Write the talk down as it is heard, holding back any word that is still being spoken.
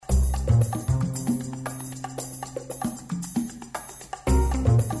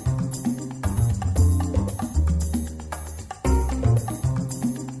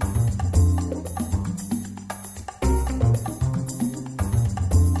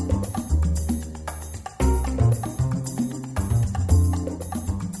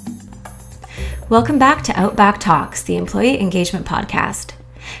Welcome back to Outback Talks, the Employee Engagement Podcast.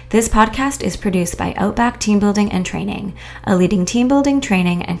 This podcast is produced by Outback Team Building and Training, a leading team building,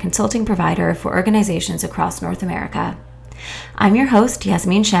 training, and consulting provider for organizations across North America. I'm your host,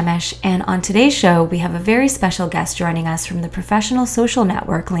 Yasmin Shemesh, and on today's show, we have a very special guest joining us from the professional social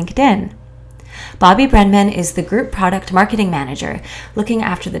network LinkedIn. Bobby Brenman is the Group Product Marketing Manager, looking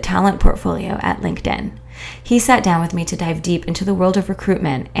after the talent portfolio at LinkedIn. He sat down with me to dive deep into the world of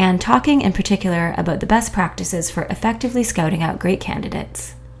recruitment and talking in particular about the best practices for effectively scouting out great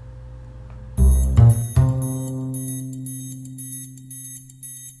candidates.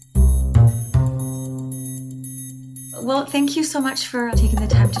 Well, thank you so much for taking the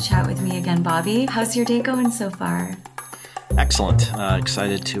time to chat with me again, Bobby. How's your day going so far? Excellent.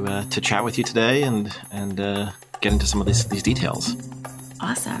 Excited to chat with you today and get into some of these details.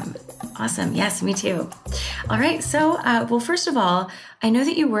 Awesome. Yes, me too. All right. So, well, first of all, I know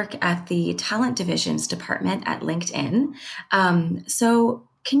that you work at the Talent Divisions Department at LinkedIn. So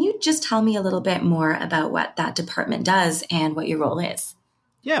can you just tell me a little bit more about what that department does and what your role is?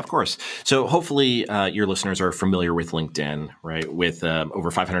 Yeah, of course. So hopefully your listeners are familiar with LinkedIn, right? With over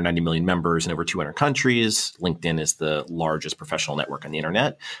 590 million members in over 200 countries, LinkedIn is the largest professional network on the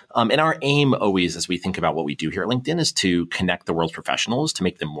internet. And our aim always, as we think about what we do here at LinkedIn, is to connect the world's professionals to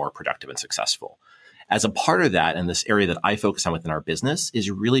make them more productive and successful. As a part of that, and this area that I focus on within our business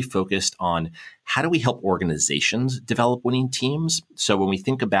is really focused on how do we help organizations develop winning teams? So when we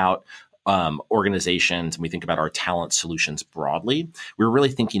think about organizations and we think about our talent solutions broadly, we're really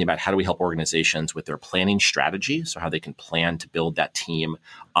thinking about how do we help organizations with their planning strategy, so how they can plan to build that team,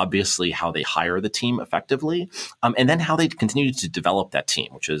 obviously how they hire the team effectively, and then how they continue to develop that team,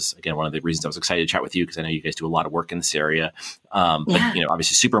 which is, again, one of the reasons I was excited to chat with you, because I know you guys do a lot of work in this area. But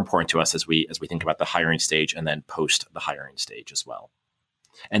obviously super important to us as we think about the hiring stage and then post the hiring stage as well.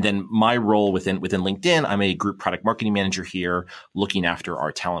 And then my role within LinkedIn, I'm a group product marketing manager here looking after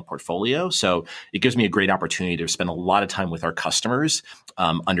our talent portfolio. So it gives me a great opportunity to spend a lot of time with our customers,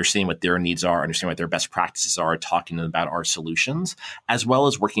 understanding what their needs are, understanding what their best practices are, talking to them about our solutions, as well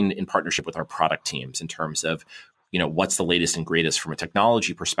as working in partnership with our product teams in terms of what's the latest and greatest from a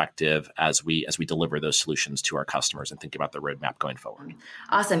technology perspective as we deliver those solutions to our customers and think about the roadmap going forward.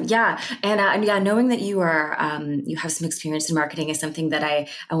 Awesome. Yeah. And knowing that you are, you have some experience in marketing is something that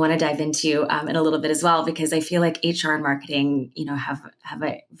I want to dive into in a little bit as well, because I feel like HR and marketing, have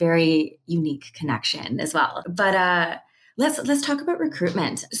a very unique connection as well. But let's talk about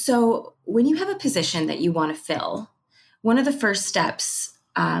recruitment. So when you have a position that you want to fill, one of the first steps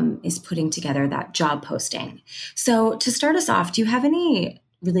is putting together that job posting. So to start us off, do you have any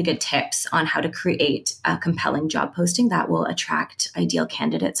really good tips on how to create a compelling job posting that will attract ideal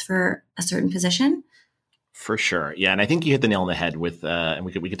candidates for a certain position? For sure. Yeah. And I think you hit the nail on the head with, and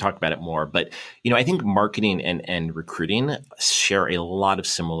we could talk about it more, but, I think marketing and recruiting share a lot of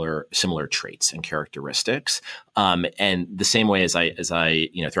similar traits and characteristics. And the same way as I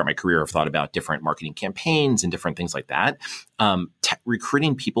throughout my career, I've thought about different marketing campaigns and different things like that.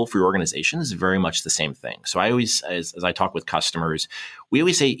 Recruiting people for your organization is very much the same thing. So I always, as I talk with customers, we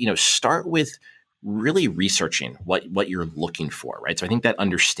always say, start with really researching what you're looking for, right? So I think that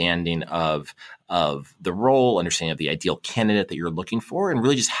understanding of the role, understanding of the ideal candidate that you're looking for, and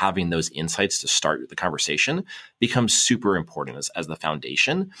really just having those insights to start the conversation becomes super important as the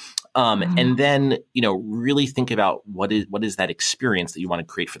foundation. And then, really think about what is that experience that you want to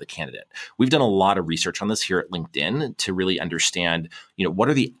create for the candidate. We've done a lot of research on this here at LinkedIn to really understand, what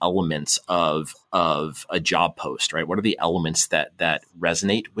are the elements of a job post, right? What are the elements that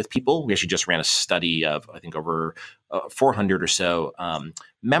resonate with people? We actually just ran a study of, I think, over 400 or so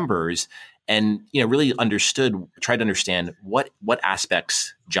members, and really tried to understand what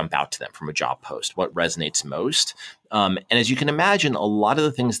aspects jump out to them from a job post, what resonates most. And as you can imagine, a lot of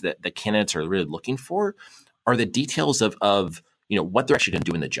the things that the candidates are really looking for are the details of what they're actually going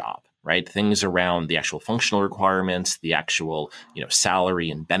to do in the job, right? Things around the actual functional requirements, the actual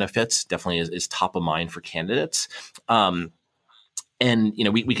salary and benefits definitely is top of mind for candidates. And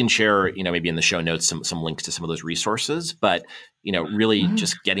we can share maybe in the show notes some links to some of those resources, but really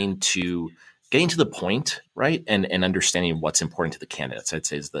just getting to the point, right, and understanding what's important to the candidates, I'd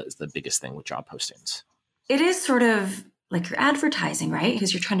say is the biggest thing with job postings. It is sort of like your advertising, right?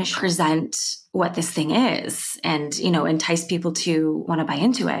 Because you're trying to present what this thing is and, entice people to want to buy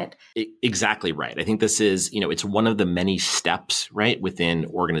into it. Exactly right. I think this is, it's one of the many steps, right, within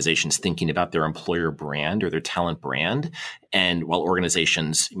organizations thinking about their employer brand or their talent brand. And while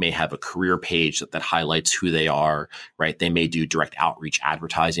organizations may have a career page that highlights who they are, right, they may do direct outreach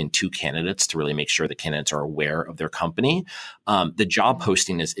advertising to candidates to really make sure that candidates are aware of their company. The job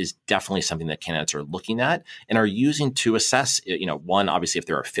posting is definitely something that candidates are looking at and are using to assess, one, obviously if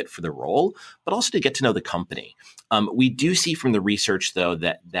they're a fit for the role, but also to get to know the company. We do see from the research, though,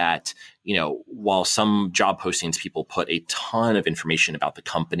 that while some job postings people put a ton of information about the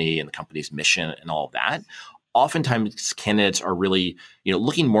company and the company's mission and all of that, oftentimes candidates are really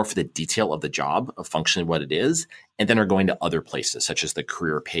looking more for the detail of the job, of functionally what it is, and then are going to other places such as the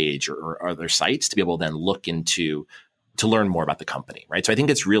career page or other sites to be able to then look into to learn more about the company, right? So I think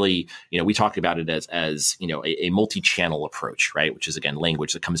it's really, we talk about it as a multi-channel approach, right? Which is, again,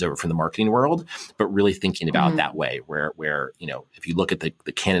 language that comes over from the marketing world, but really thinking about that way where if you look at the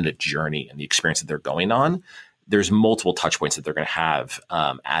candidate journey and the experience that they're going on, there's multiple touch points that they're going to have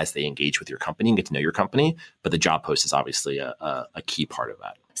as they engage with your company and get to know your company. But the job post is obviously a key part of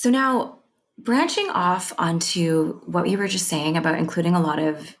that. So now, branching off onto what you were just saying about including a lot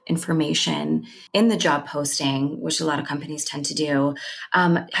of information in the job posting, which a lot of companies tend to do,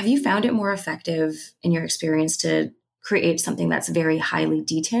 have you found it more effective in your experience to create something that's very highly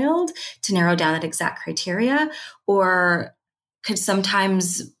detailed to narrow down that exact criteria? Or could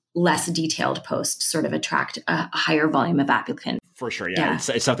sometimes less detailed posts sort of attract a higher volume of applicants? For sure, yeah.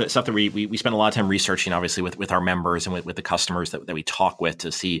 It's stuff that we spend a lot of time researching, obviously, with our members and with the customers that we talk with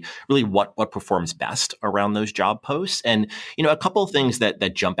to see really what performs best around those job posts. And, a couple of things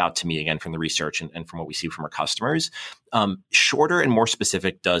that jump out to me, again, from the research and from what we see from our customers, shorter and more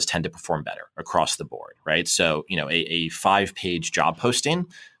specific does tend to perform better across the board, right? So, a 5-page job posting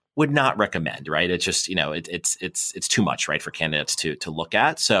would not recommend, right? It's just, it's too much, right, for candidates to look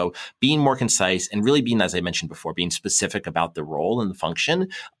at. So being more concise and really being, as I mentioned before, being specific about the role and the function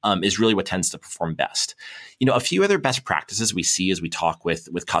is really what tends to perform best. A few other best practices we see as we talk with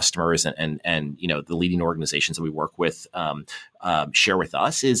customers and the leading organizations that we work with share with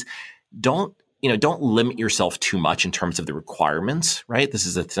us is don't limit yourself too much in terms of the requirements, right? This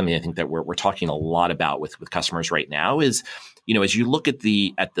is something I think that we're talking a lot about with customers right now is, as you look at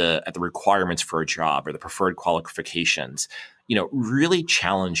the requirements for a job or the preferred qualifications, really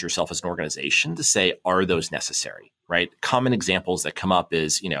challenge yourself as an organization to say, are those necessary, right? Common examples that come up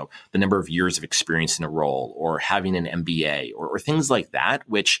is, the number of years of experience in a role or having an MBA or things like that,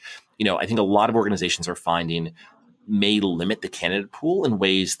 which, I think a lot of organizations are finding may limit the candidate pool in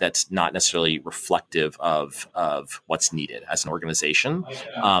ways that's not necessarily reflective of what's needed as an organization.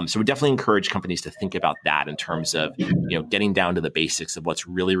 So we definitely encourage companies to think about that in terms of, getting down to the basics of what's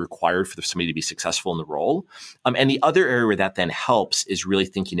really required for somebody to be successful in the role. And the other area where that then helps is really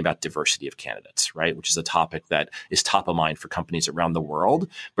thinking about diversity of candidates, right? Which is a topic that is top of mind for companies around the world,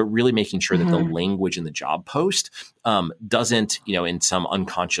 but really making sure that the language in the job post doesn't, in some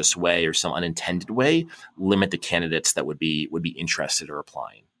unconscious way or some unintended way, limit the candidates that would be interested or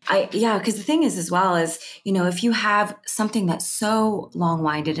applying. Because the thing is, as well as, if you have something that's so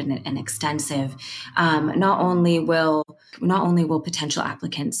long-winded and extensive, not only will potential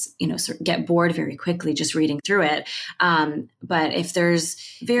applicants, sort of get bored very quickly just reading through it, but if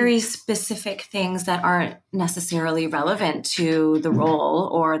there's very specific things that aren't necessarily relevant to the role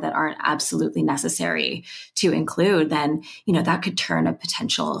or that aren't absolutely necessary to include, then, that could turn a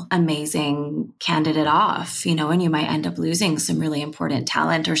potential amazing candidate off, and you might end up losing some really important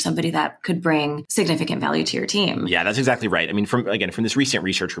talent or somebody that could bring significant value to your team. Yeah, that's exactly right. I mean, from this recent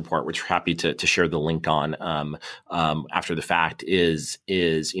research report, which we're happy to share the link on after the fact, is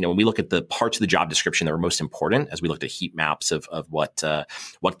when we look at the parts of the job description that were most important, as we looked at heat maps of what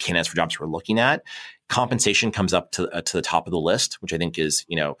candidates for jobs we're looking at, compensation comes up to the top of the list, which I think is,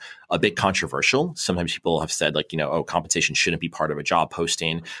 a bit controversial. Sometimes people have said compensation shouldn't be part of a job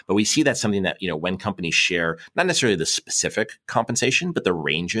posting, but we see that's something that, when companies share, not necessarily the specific compensation, but the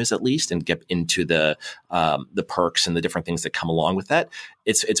ranges at least, and get into the perks and the different things that come along with that.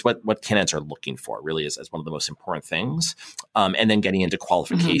 It's what candidates are looking for really as one of the most important things. And then getting into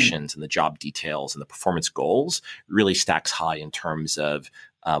qualifications and the job details and the performance goals really stacks high in terms of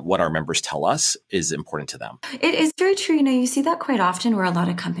what our members tell us is important to them. It is very true. You see that quite often where a lot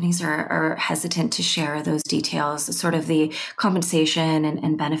of companies are hesitant to share those details, sort of the compensation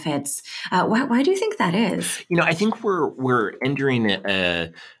and benefits. Why do you think that is? I think we're entering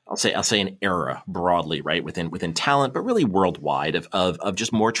I'll say an era broadly, right, within talent, but really worldwide of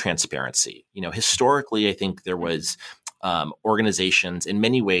just more transparency. Historically, I think there was organizations in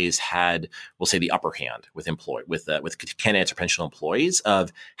many ways had, we'll say, the upper hand with candidates or potential employees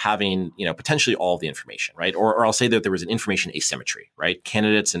of having, potentially all the information, right? Or I'll say that there was an information asymmetry, right?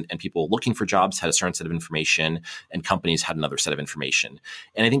 Candidates and people looking for jobs had a certain set of information, and companies had another set of information.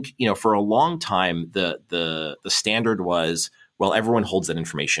 And I think, for a long time, the standard was, well, everyone holds that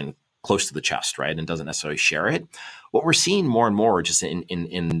information close to the chest, right, and doesn't necessarily share it. What we're seeing more and more, just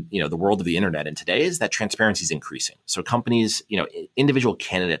in the world of the internet and today, is that transparency is increasing. So companies, individual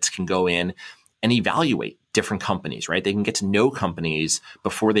candidates can go in and evaluate different companies, right? They can get to know companies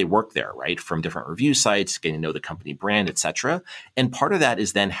before they work there, right? From different review sites, getting to know the company brand, et cetera. And part of that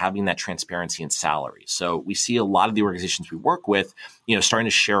is then having that transparency in salary. So we see a lot of the organizations we work with, starting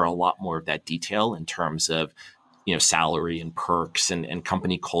to share a lot more of that detail in terms of salary and perks and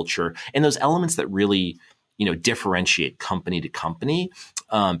company culture and those elements that really, differentiate company to company.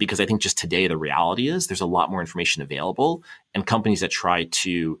 Because I think just today, the reality is there's a lot more information available, and companies that try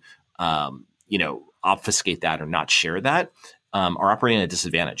to, obfuscate that or not share that are operating at a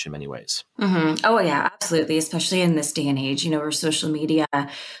disadvantage in many ways. Mm-hmm. Oh, yeah, absolutely. Especially in this day and age, where social media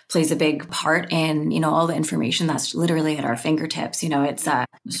plays a big part in, all the information that's literally at our fingertips. It's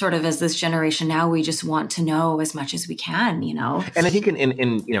sort of, as this generation now, we just want to know as much as we can, And I think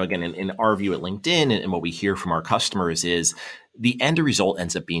in our view at LinkedIn and what we hear from our customers is the end result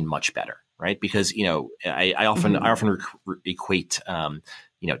ends up being much better, right? Because, I often equate,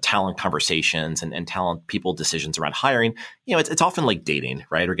 talent conversations and talent people decisions around hiring, it's often like dating,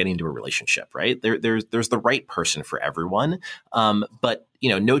 right? Or getting into a relationship, right? There's the right person for everyone. But,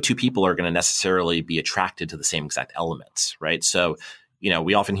 no two people are going to necessarily be attracted to the same exact elements, right? So,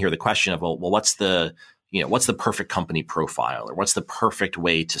 we often hear the question of, well, what's the perfect company profile, or what's the perfect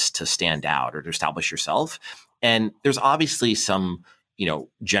way to stand out or to establish yourself? And there's obviously some,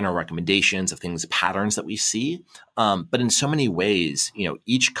 general recommendations of things, patterns that we see. But in so many ways,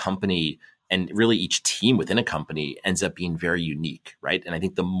 each company and really each team within a company ends up being very unique, right? And I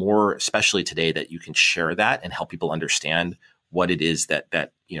think the more, especially today, that you can share that and help people understand what it is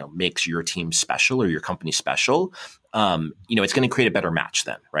that makes your team special or your company special, it's going to create a better match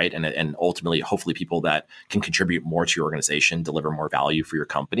then, right? And ultimately, hopefully, people that can contribute more to your organization, deliver more value for your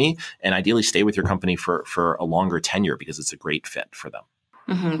company, and ideally stay with your company for a longer tenure because it's a great fit for them.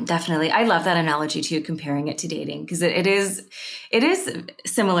 Mm-hmm, definitely. I love that analogy too, comparing it to dating, because it is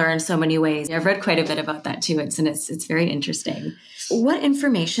similar in so many ways. I've read quite a bit about that too. It's very interesting. What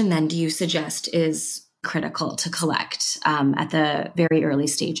information then do you suggest is critical to collect at the very early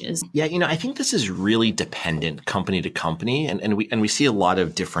stages? Yeah, I think this is really dependent company to company, and we see a lot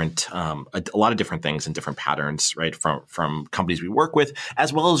of different things and different patterns, right, from companies we work with,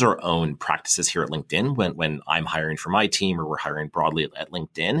 as well as our own practices here at LinkedIn. When I'm hiring for my team or we're hiring broadly at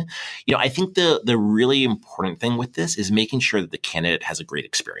LinkedIn, I think the really important thing with this is making sure that the candidate has a great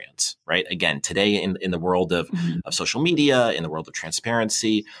experience, right? Again, today in the world of social media, in the world of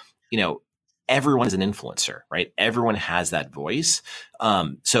transparency, everyone is an influencer, right? Everyone has that voice.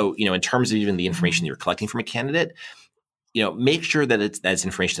 So, in terms of even the information that you're collecting from a candidate, make sure that that's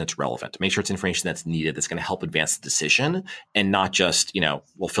information that's relevant. Make sure it's information that's needed, that's going to help advance the decision, and not just,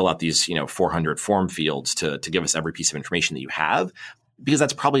 we'll fill out these, 400 form fields to give us every piece of information that you have, because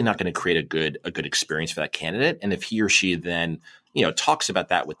that's probably not going to create a good experience for that candidate. And if he or she then, talks about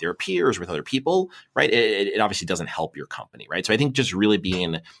that with their peers, with other people, right, it obviously doesn't help your company, right? So I think just really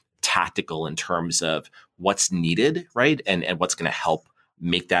being tactical in terms of what's needed, right? And what's going to help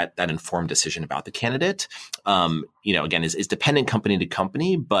make that informed decision about the candidate, again, is dependent company to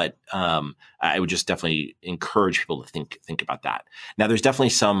company, but I would just definitely encourage people to think about that. Now, there's definitely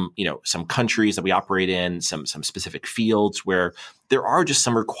some countries that we operate in, some specific fields where there are just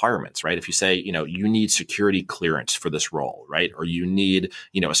some requirements, right? If you say, you need security clearance for this role, right? Or you need,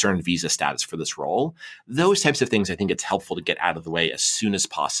 a certain visa status for this role, those types of things, I think it's helpful to get out of the way as soon as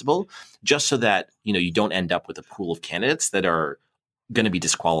possible, just so that, you don't end up with a pool of candidates that are going to be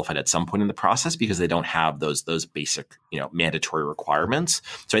disqualified at some point in the process because they don't have those basic, mandatory requirements.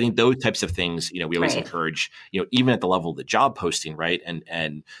 So I think those types of things, we always encourage, even at the level of the job posting, right?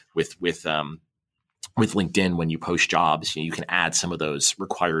 And with LinkedIn, when you post jobs, you can add some of those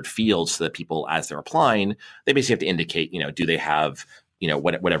required fields so that people, as they're applying, they basically have to indicate, do they have,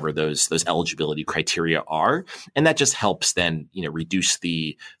 whatever those eligibility criteria are. And that just helps then, reduce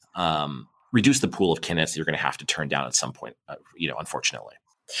the pool of candidates that you're going to have to turn down at some point, unfortunately.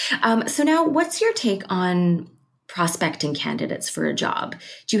 So now what's your take on prospecting candidates for a job.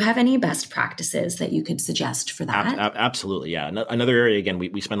 Do you have any best practices that you could suggest for that? Absolutely, yeah. Another area, again,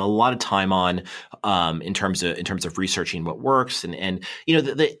 we spend a lot of time on in terms of researching what works, and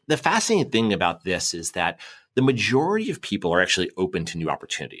the fascinating thing about this is that the majority of people are actually open to new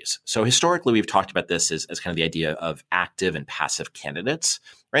opportunities. So historically, we've talked about this as kind of the idea of active and passive candidates,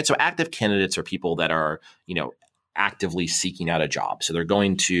 right? So active candidates are people that are actively seeking out a job. So they're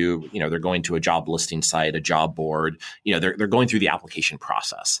going to a job listing site, a job board, they're going through the application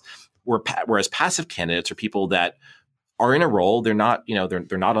process. Whereas passive candidates are people that are in a role, they're not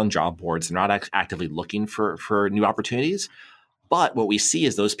on job boards, they're not actively looking for new opportunities. But what we see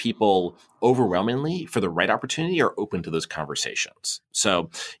is those people overwhelmingly, for the right opportunity, are open to those conversations. So,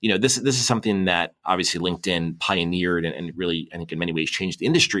 this is something that obviously LinkedIn pioneered and really, I think in many ways changed the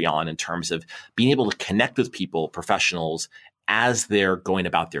industry on, in terms of being able to connect with people, professionals, as they're going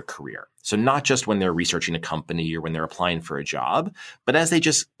about their career. So not just when they're researching a company or when they're applying for a job, but as they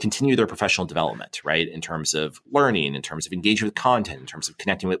just continue their professional development, right? In terms of learning, in terms of engaging with content, in terms of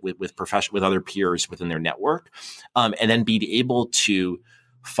connecting with other peers within their network, and then being able to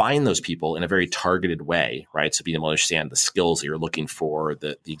find those people in a very targeted way, right? So being able to understand the skills that you're looking for,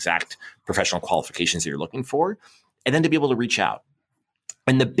 the exact professional qualifications that you're looking for, and then to be able to reach out.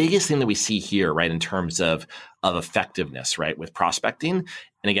 And the biggest thing that we see here, right, in terms of effectiveness, right, with prospecting,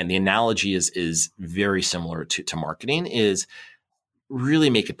 and again, the analogy is very similar to marketing, is really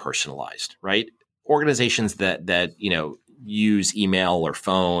make it personalized, right? Organizations that use email or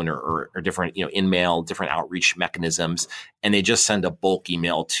phone or different in-mail, different outreach mechanisms, and they just send a bulk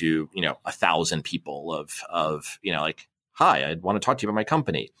email to 1,000 people of like, hi, I want to talk to you about my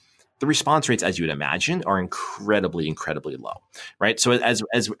company. The response rates, as you would imagine, are incredibly, incredibly low, right? So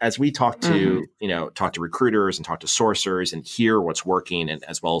as we talk to talk to recruiters and talk to sourcers and hear what's working, and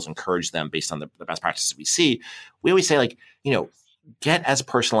as well as encourage them based on the best practices we see, we always say, get as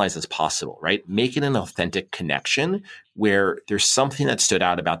personalized as possible, right? Make it an authentic connection where there's something that stood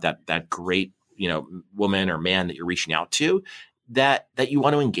out about that great woman or man that you're reaching out to that you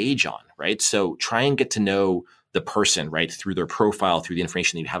want to engage on, right? So try and get to know the person, right, through their profile, through the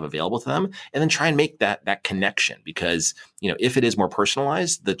information that you have available to them, and then try and make that connection. Because, if it is more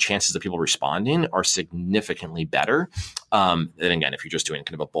personalized, the chances of people responding are significantly better than, again, if you're just doing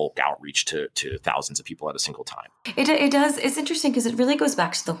kind of a bulk outreach to thousands of people at a single time. It does. It's interesting because it really goes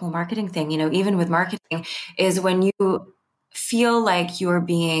back to the whole marketing thing. Even with marketing, is when you feel like you're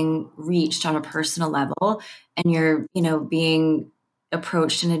being reached on a personal level and you're, being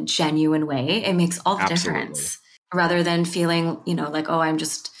approached in a genuine way, it makes all the difference. Rather than feeling, like, oh, I'm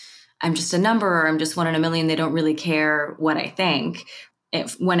just a number, or I'm just one in a million. They don't really care what I think.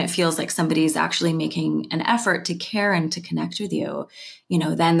 When it feels like somebody's actually making an effort to care and to connect with you,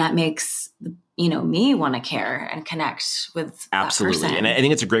 then that makes me want to care and connect with absolutely. That person. And I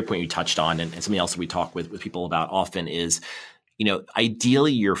think it's a great point you touched on, and something else that we talk with people about often is,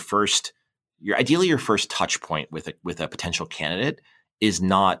 ideally your first touch point with a potential candidate is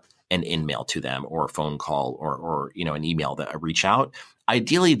not an in-mail to them or a phone call or an email, that a reach out.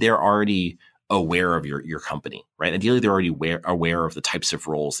 Ideally, they're already aware of your company, right? Ideally, they're already aware of the types of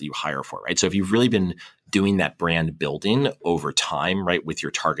roles that you hire for, right? So if you've really been doing that brand building over time, right, with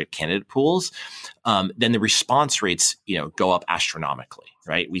your target candidate pools, then the response rates, go up astronomically,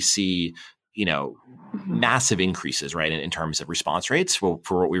 right? We see, massive increases, right, in terms of response rates for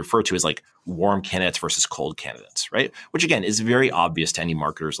what we refer to as like warm candidates versus cold candidates, right? Which again is very obvious to any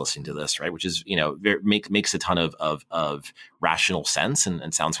marketers listening to this, right? Which is makes a ton of rational sense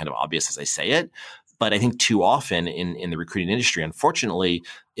and sounds kind of obvious as I say it. But I think too often in the recruiting industry, unfortunately,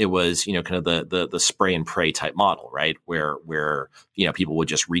 it was kind of the spray and pray type model, right? Where people would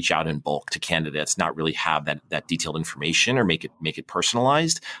just reach out in bulk to candidates, not really have that detailed information or make it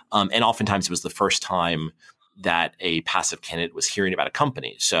personalized. And oftentimes it was the first time that a passive candidate was hearing about a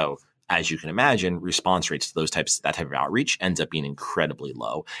company. So as you can imagine, response rates to that type of outreach ends up being incredibly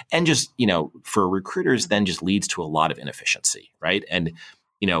low, and just for recruiters then just leads to a lot of inefficiency, right? And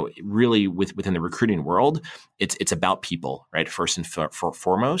really within the recruiting world, it's about people, right? First and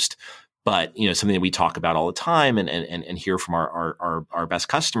foremost. But, something that we talk about all the time and hear from our best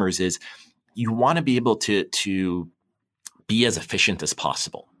customers is you want to be able to be as efficient as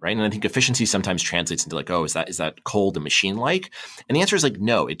possible, right? And I think efficiency sometimes translates into like, oh, is that cold and machine-like? And the answer is like,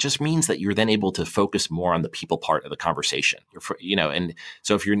 no, it just means that you're then able to focus more on the people part of the conversation. And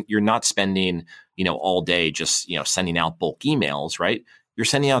so if you're not spending, all day just, sending out bulk emails, right? You're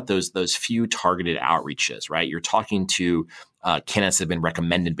sending out those few targeted outreaches, right? You're talking to candidates that have been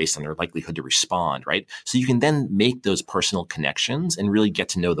recommended based on their likelihood to respond, right? So you can then make those personal connections and really get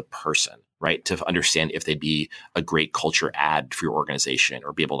to know the person, right? To understand if they'd be a great culture add for your organization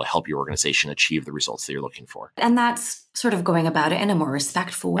or be able to help your organization achieve the results that you're looking for. And that's sort of going about it in a more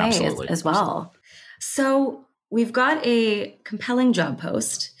respectful way as well. Absolutely. So we've got a compelling job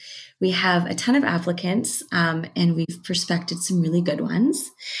post. We have a ton of applicants, and we've prospected some really good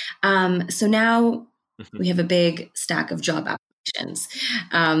ones. So now we have a big stack of job applications.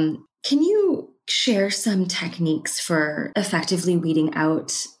 Can you share some techniques for effectively weeding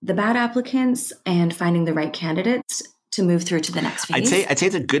out the bad applicants and finding the right candidates to move through to the next phase? I'd say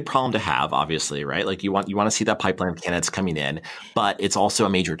it's a good problem to have, obviously, right? Like you want to see that pipeline of candidates coming in, but it's also a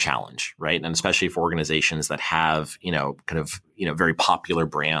major challenge, right? And especially for organizations that have, very popular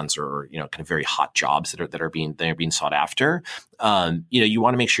brands or, kind of very hot jobs that are being sought after. You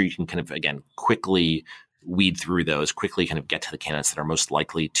want to make sure you can kind of, again, quickly weed through those, quickly kind of get to the candidates that are most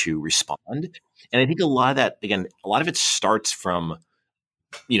likely to respond. And I think a lot of it starts from,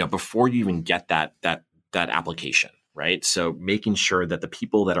 before you even get that application. Right. So making sure that the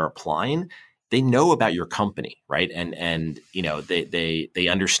people that are applying, they know about your company, right? And they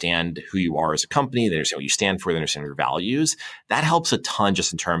understand who you are as a company, they understand what you stand for, they understand your values. That helps a ton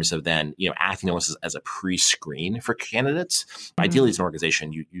just in terms of then, acting almost as a pre-screen for candidates. Mm-hmm. Ideally, as an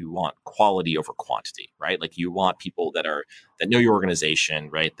organization, you want quality over quantity, right? Like you want people that know your organization,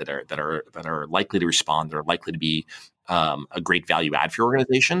 right? That are likely to respond, that are likely to be a great value add for your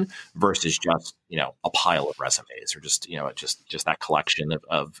organization versus just, a pile of resumes or just that collection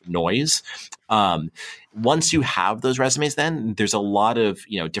of noise. Once you have those resumes, then there's a lot of,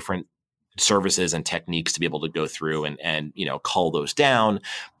 different services and techniques to be able to go through and cull those down.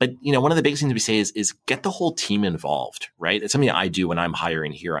 But, one of the biggest things we say is get the whole team involved, right? It's something I do when I'm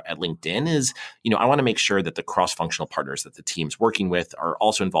hiring here at LinkedIn is, I want to make sure that the cross-functional partners that the team's working with are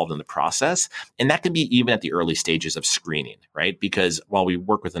also involved in the process. And that can be even at the early stages of screening, right? Because while we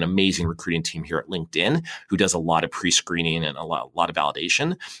work with an amazing recruiting team here at LinkedIn, who does a lot of pre-screening and a lot of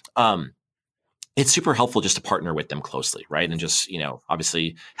validation, it's super helpful just to partner with them closely, right? And just,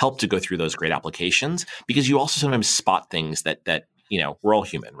 obviously help to go through those great applications because you also sometimes spot things that we're all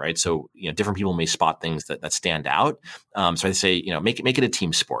human, right? So, different people may spot things that stand out. So I say, make it a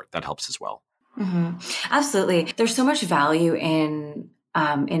team sport. That helps as well. Mm-hmm. Absolutely. There's so much value in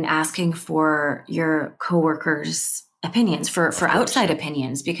asking for your coworkers' opinions, for outside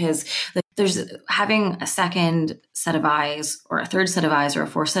opinions, because there's having a second set of eyes or a third set of eyes or a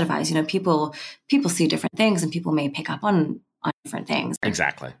fourth set of eyes. People see different things and people may pick up on different things.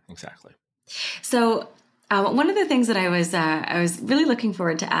 Exactly. So one of the things that I was really looking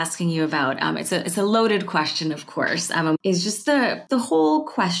forward to asking you about, it's a loaded question, of course, is just the whole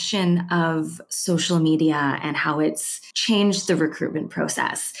question of social media and how it's changed the recruitment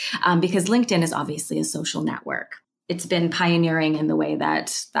process. Because LinkedIn is obviously a social network. It's been pioneering in the way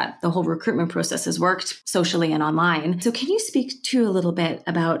that the whole recruitment process has worked socially and online. So can you speak to a little bit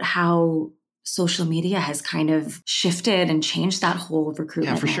about how social media has kind of shifted and changed that whole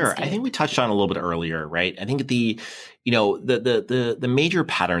recruitment? Yeah, for sure. I think we touched on it a little bit earlier, right? I think the major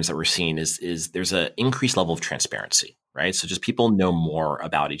patterns that we're seeing is there's an increased level of transparency, right? So just people know more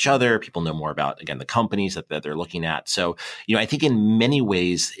about each other. People know more about, again, the companies that they're looking at. So, I think in many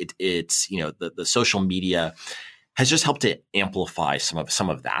ways it's the social media has just helped to amplify some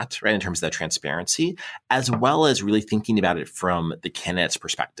of that, right, in terms of that transparency, as well as really thinking about it from the candidate's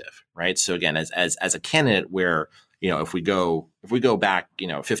perspective, right? So again, as a candidate, where if we go back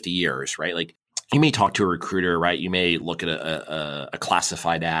 50 years, right, like you may talk to a recruiter, right? You may look at a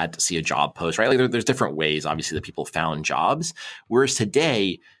classified ad to see a job post, right? Like there's different ways, obviously, that people found jobs. Whereas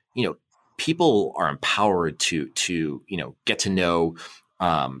today, people are empowered to get to know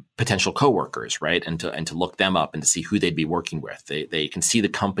potential coworkers, right? And to look them up and to see who they'd be working with. They can see the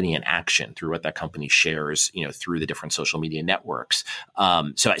company in action through what that company shares, through the different social media networks.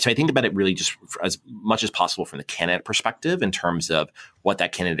 So I think about it really just as much as possible from the candidate perspective in terms of what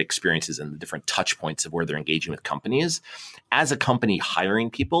that candidate experiences and the different touch points of where they're engaging with companies. As a company hiring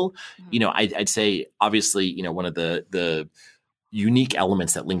people, I'd say obviously, one of the unique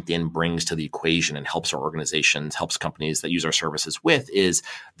elements that LinkedIn brings to the equation and helps our organizations, helps companies that use our services with is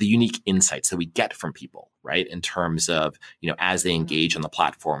the unique insights that we get from people, right? In terms of, as they engage on the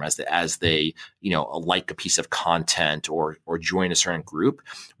platform, as they like a piece of content or join a certain group,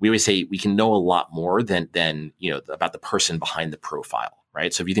 we always say we can know a lot more than about the person behind the profile.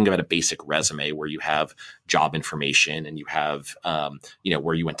 Right. So if you think about a basic resume where you have job information and you have,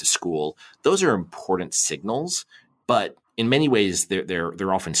 where you went to school, those are important signals. But in many ways,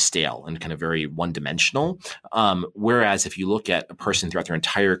 they're often stale and kind of very one-dimensional. Whereas if you look at a person throughout their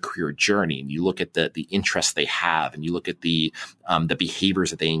entire career journey, and you look at the interests they have, and you look at the behaviors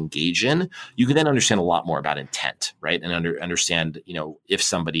that they engage in, you can then understand a lot more about intent, right? And understand, if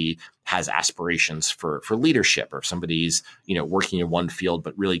somebody has aspirations for leadership, or if somebody's, working in one field,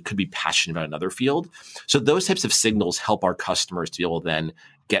 but really could be passionate about another field. So those types of signals help our customers to be able to then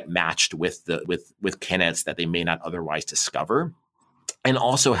get matched with candidates that they may not otherwise discover, and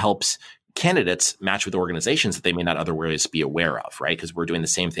also helps candidates match with organizations that they may not otherwise be aware of, right? Because we're doing the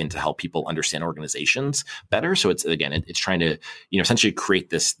same thing to help people understand organizations better. So it's trying to, essentially create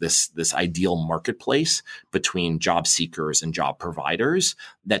this ideal marketplace between job seekers and job providers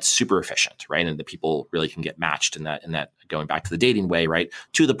that's super efficient, right? And the people really can get matched in that going back to the dating way, right?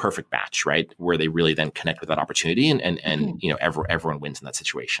 To the perfect match, right? Where they really then connect with that opportunity, and everyone wins in that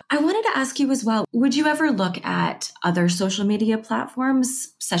situation. I wanted to ask you as well, would you ever look at other social media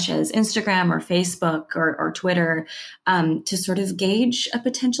platforms such as Instagram or Facebook or Twitter to sort of gauge a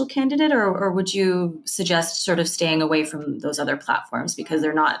potential candidate, or would you suggest sort of staying away from those other platforms because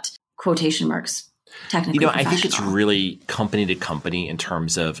they're not, quotation marks, technically I think it's really company to company in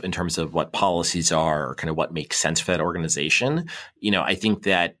terms of what policies are, or kind of what makes sense for that organization. I think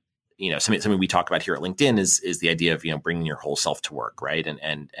that something we talk about here at LinkedIn is the idea of bringing your whole self to work, right?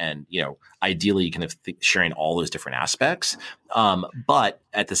 And ideally kind of sharing all those different aspects. But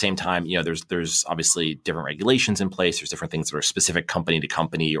at the same time, there's obviously different regulations in place. There's different things that are specific company to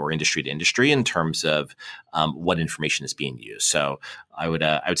company or industry to industry in terms of what information is being used. So I would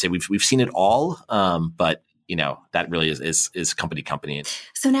say we've seen it all, but that really is company to company.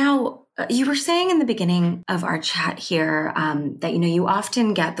 So now you were saying in the beginning of our chat here that, you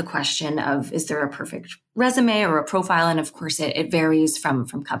often get the question of, is there a perfect resume or a profile? And of course, it varies from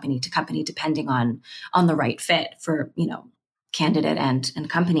company to company, depending on the right fit for, candidate and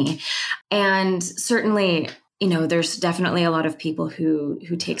company. And certainly, there's definitely a lot of people who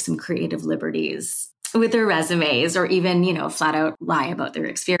take some creative liberties with their resumes, or even, flat out lie about their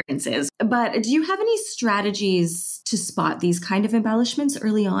experiences. But do you have any strategies to spot these kind of embellishments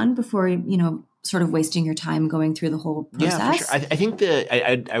early on before, sort of wasting your time going through the whole process? Yeah, for sure. I think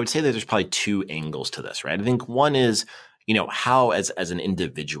I would say that there's probably two angles to this, right? I think one is, how as an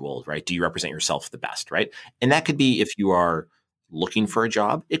individual, right, do you represent yourself the best, right? And that could be if you are looking for a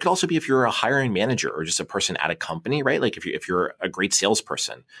job. It could also be if you're a hiring manager or just a person at a company, right? Like if you're a great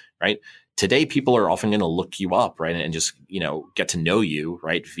salesperson, right? Today, people are often going to look you up, right? And just, get to know you,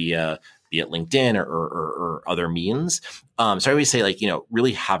 right? Via LinkedIn or other means. So I always say,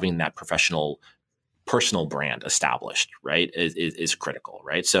 really having that personal brand established, right, is critical,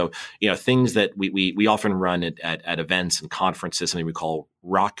 right? So, things that we often run at events and conferences, something we call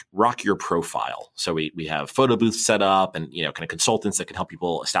rock your profile. So we have photo booths set up and, kind of consultants that can help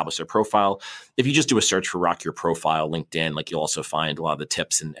people establish their profile. If you just do a search for rock your profile LinkedIn, you'll also find a lot of the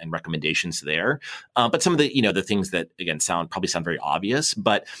tips and recommendations there. But some of the, the things that, again, probably sound very obvious,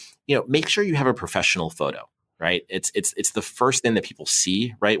 but, make sure you have a professional photo. Right. It's the first thing that people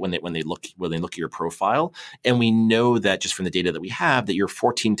see, right, when they look at your profile. And we know that just from the data that we have, that you're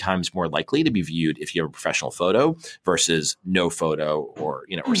 14 times more likely to be viewed if you have a professional photo versus no photo or,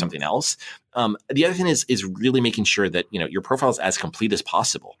 or something else. The other thing is really making sure that, your profile is as complete as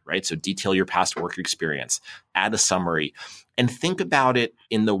possible, right? So detail your past work experience, add a summary, and think about it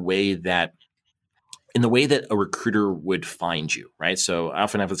in the way that a recruiter would find you, right? So I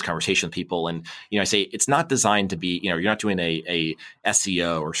often have this conversation with people, and I say it's not designed to be, you're not doing a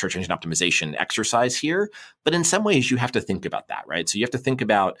SEO or search engine optimization exercise here, but in some ways you have to think about that, right? So you have to think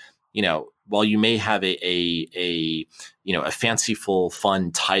about, while you may have a fanciful,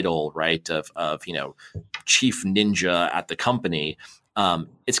 fun title, right, of chief ninja at the company.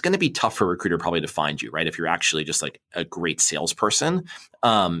 It's going to be tough for a recruiter probably to find you, right? If you're actually just like a great salesperson.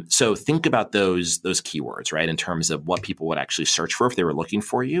 So think about those keywords, right? In terms of what people would actually search for if they were looking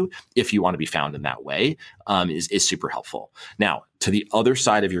for you, if you want to be found in that way, is super helpful. Now, to the other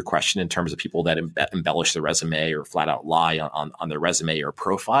side of your question, in terms of people that embellish their resume or flat out lie on their resume or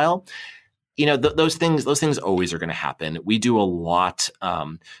profile, those things always are going to happen. We do a lot,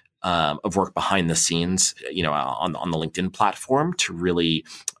 of work behind the scenes, on the LinkedIn platform to really,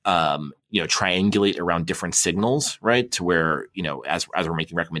 triangulate around different signals, right? To where, as we're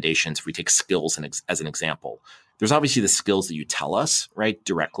making recommendations, if we take skills as an example, there's obviously the skills that you tell us, right,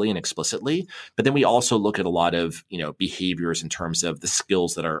 directly and explicitly, but then we also look at a lot of, behaviors in terms of the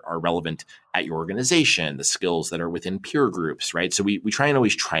skills that are relevant at your organization, the skills that are within peer groups, right? So we try and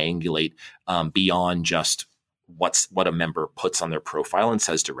always triangulate beyond just what a member puts on their profile and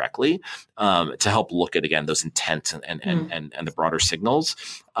says directly, to help look at, again, those intent and the broader signals.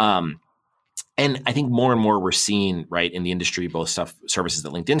 And I think more and more we're seeing, right, in the industry, both services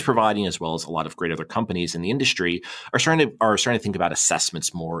that LinkedIn's providing, as well as a lot of great other companies in the industry are starting to think about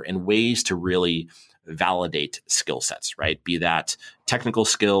assessments more and ways to really validate skill sets, right? Be that technical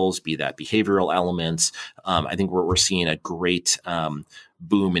skills, be that behavioral elements. I think we're seeing a great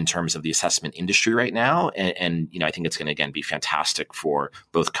boom in terms of the assessment industry right now, and I think it's going to again be fantastic for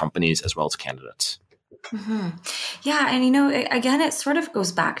both companies as well as candidates. Mm-hmm. Yeah. And, again, it sort of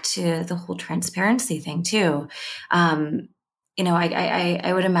goes back to the whole transparency thing too. I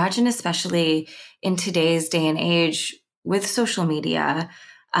would imagine, especially in today's day and age with social media,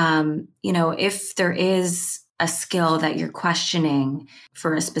 if there is a skill that you're questioning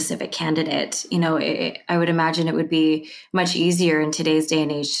for a specific candidate, I would imagine it would be much easier in today's day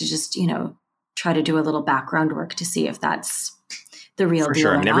and age to just, try to do a little background work to see if that's the real For deal.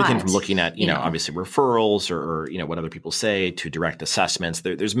 sure. I mean, everything from looking at, obviously referrals or what other people say to direct assessments.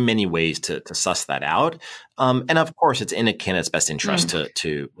 There's many ways to suss that out. And of course, it's in a candidate's best interest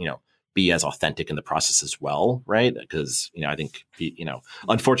to be as authentic in the process as well, right? Because, I think,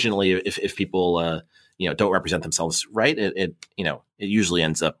 unfortunately, if people, don't represent themselves right, it usually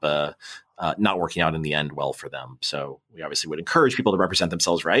ends up not working out in the end well for them. So we obviously would encourage people to represent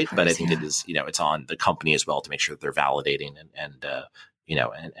themselves right, but I think it is, it's on the company as well to make sure that they're validating and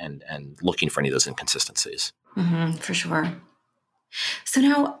looking for any of those inconsistencies. Mm-hmm, for sure. So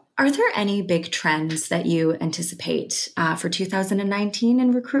now, are there any big trends that you anticipate for 2019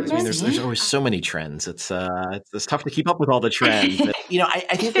 in recruitment? I mean, there's always so many trends. It's tough to keep up with all the trends. But,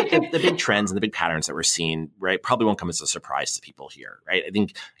 I think that the big trends and the big patterns that we're seeing, right, probably won't come as a surprise to people here, right? I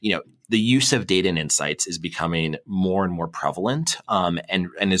think, the use of data and insights is becoming more and more prevalent, and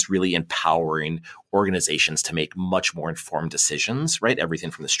is really empowering organizations to make much more informed decisions, right?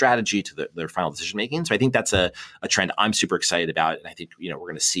 Everything from the strategy to their final decision making. So I think that's a trend I'm super excited about, and I think we're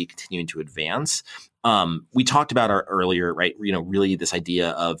going to see continuing to advance. We talked about earlier, right? Really this idea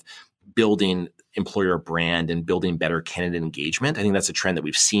of building employer brand and building better candidate engagement. I think that's a trend that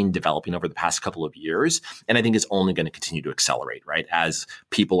we've seen developing over the past couple of years, and I think it's only going to continue to accelerate, right? As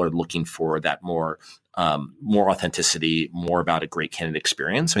people are looking for that more authenticity, more about a great candidate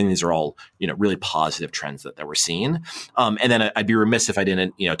experience. I mean, these are all, really positive trends that we're seeing. And then I'd be remiss if I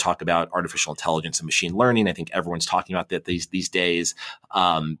didn't, talk about artificial intelligence and machine learning. I think everyone's talking about that these days.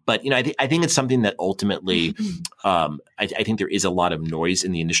 But, I think it's something that ultimately, I think there is a lot of noise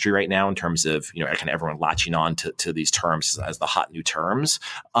in the industry right now in terms of, kind of everyone latching on to these terms as the hot new terms.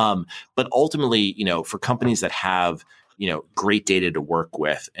 But ultimately, for companies that have, great data to work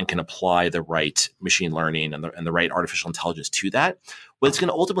with and can apply the right machine learning and the right artificial intelligence to that, what it's going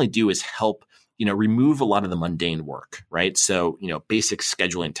to ultimately do is help, remove a lot of the mundane work, right? So, basic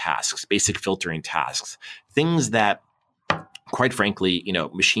scheduling tasks, basic filtering tasks, things that, quite frankly,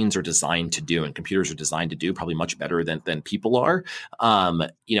 machines are designed to do and computers are designed to do probably much better than people are.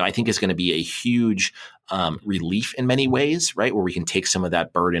 I think is going to be a huge relief in many ways, right? Where we can take some of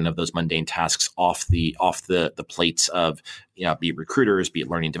that burden of those mundane tasks off the plates of, be it recruiters, be it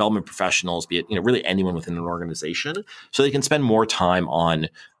learning and development professionals, be it, really anyone within an organization, so they can spend more time on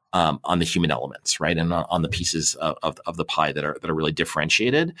the human elements, right, and on the pieces of the pie that are really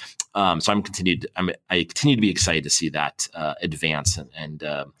differentiated. So I continue to be excited to see that advance and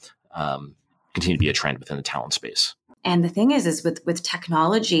continue to be a trend within the talent space. And the thing is with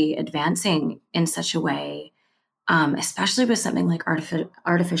technology advancing in such a way, especially with something like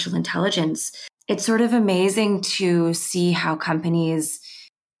artificial intelligence, it's sort of amazing to see how companies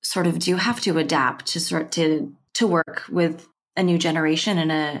sort of do have to adapt to work with a new generation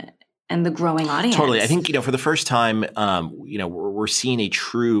and the growing audience. Totally. I think, for the first time, we're seeing a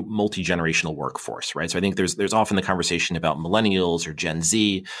true multi-generational workforce, right? So I think there's often the conversation about millennials or Gen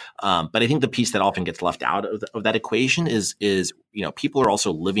Z. But I think the piece that often gets left out of that equation is, people are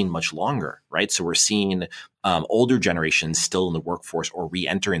also living much longer, right? So we're seeing older generations still in the workforce or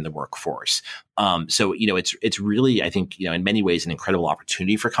re-entering the workforce. So, it's really, I think, in many ways an incredible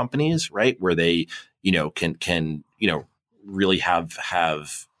opportunity for companies, right? Where they, can really have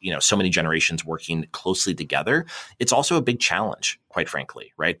so many generations working closely together. It's also a big challenge, quite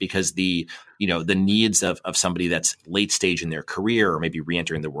frankly, right? Because the needs of somebody that's late stage in their career or maybe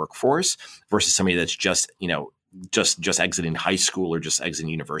re-entering the workforce versus somebody that's just exiting high school or just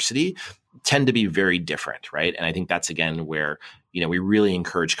exiting university tend to be very different, right? And I think that's again where we really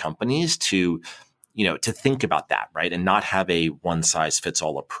encourage companies to think about that, right, and not have a one size fits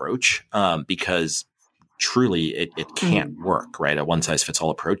all approach, because truly it can't work, right? A one size fits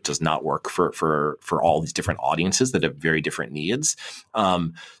all approach does not work for all these different audiences that have very different needs.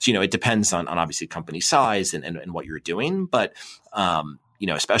 So, it depends on obviously company size and what you're doing, but,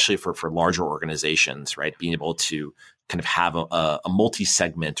 especially for larger organizations, right? Being able to kind of have a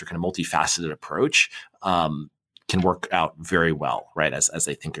multi-segment or kind of multifaceted approach can work out very well, right? As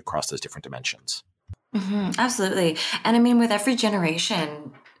they think across those different dimensions. Mm-hmm, absolutely. And I mean, with every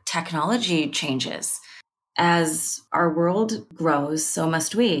generation, technology changes. As our world grows, so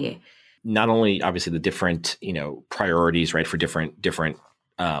must we. Not only obviously the different, priorities, right, for different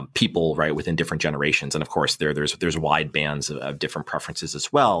people, right, within different generations, and of course there's wide bands of different preferences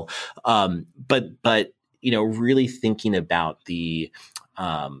as well. But really thinking about the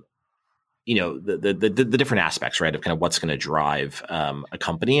different aspects, right, of kind of what's going to drive a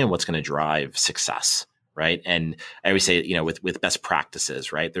company and what's going to drive success. Right. And I always say, with best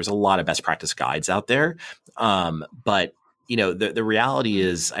practices, right, there's a lot of best practice guides out there. But, the reality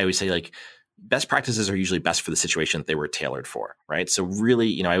is, I always say, like, best practices are usually best for the situation that they were tailored for. Right. So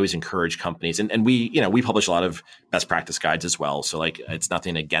really, I always encourage companies, and we publish a lot of best practice guides as well. So like, it's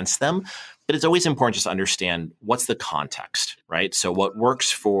nothing against them, but it's always important just to understand what's the context. Right. So what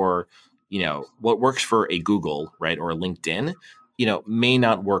works for a Google, right, or a LinkedIn, may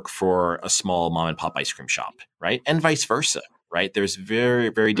not work for a small mom and pop ice cream shop, right? And vice versa, right? There's very,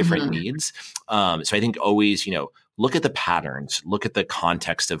 very different needs. So I think always, look at the patterns, look at the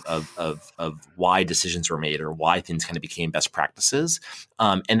context of why decisions were made or why things kind of became best practices,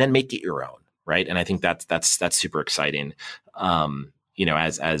 and then make it your own, right? And I think that's super exciting.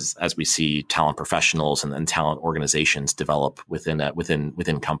 As we see talent professionals and talent organizations develop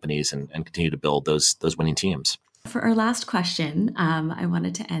within companies and continue to build those winning teams. For our last question, I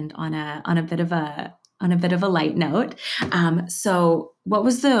wanted to end on a bit of a light note. So, what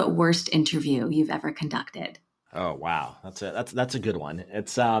was the worst interview you've ever conducted? Oh wow, that's a good one.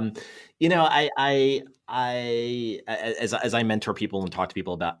 It's as I mentor people and talk to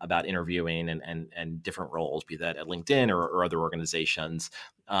people about interviewing and different roles, be that at LinkedIn or other organizations,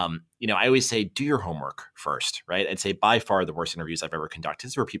 I always say do your homework first, right? I'd say by far the worst interviews I've ever conducted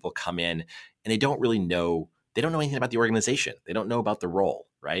is where people come in and they don't know anything about the organization. They don't know about the role,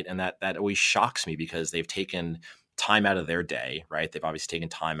 right? And that always shocks me because they've taken time out of their day, right? They've obviously taken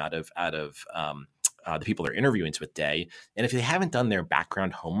time out of the people they're interviewing with day. And if they haven't done their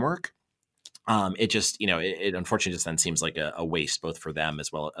background homework, it just, it unfortunately just then seems like a waste, both for them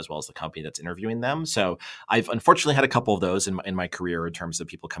as well as the company that's interviewing them. So I've unfortunately had a couple of those in my career in terms of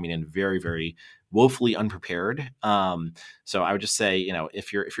people coming in very, very woefully unprepared. So I would just say,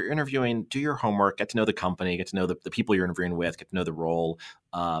 if you're interviewing, do your homework, get to know the company, get to know the people you're interviewing with, get to know the role,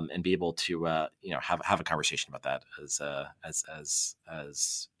 and be able to, have a conversation about that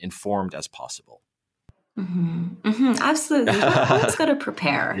as informed as possible. Mm-hmm. Mm-hmm. Absolutely. We've always got to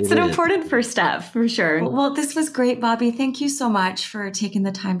prepare. It's an important first step for sure. Well, this was great, Bobby. Thank you so much for taking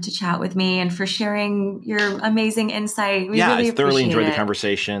the time to chat with me and for sharing your amazing insight. I thoroughly enjoyed the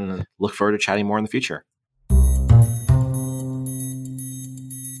conversation and look forward to chatting more in the future.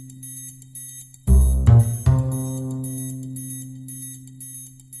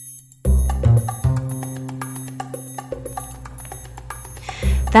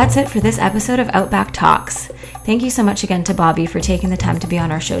 That's it for this episode of Outback Talks. Thank you so much again to Bobby for taking the time to be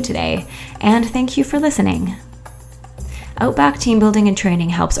on our show today, and thank you for listening. Outback Team Building and Training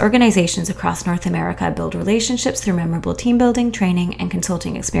helps organizations across North America build relationships through memorable team building, training, and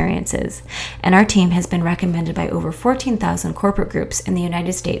consulting experiences, and our team has been recommended by over 14,000 corporate groups in the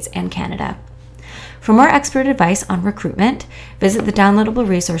United States and Canada. For more expert advice on recruitment, visit the downloadable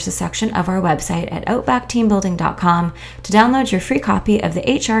resources section of our website at outbackteambuilding.com to download your free copy of the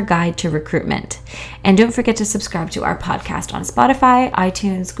HR Guide to Recruitment. And don't forget to subscribe to our podcast on Spotify,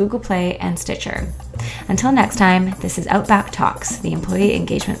 iTunes, Google Play, and Stitcher. Until next time, this is Outback Talks, the Employee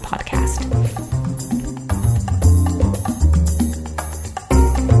Engagement Podcast.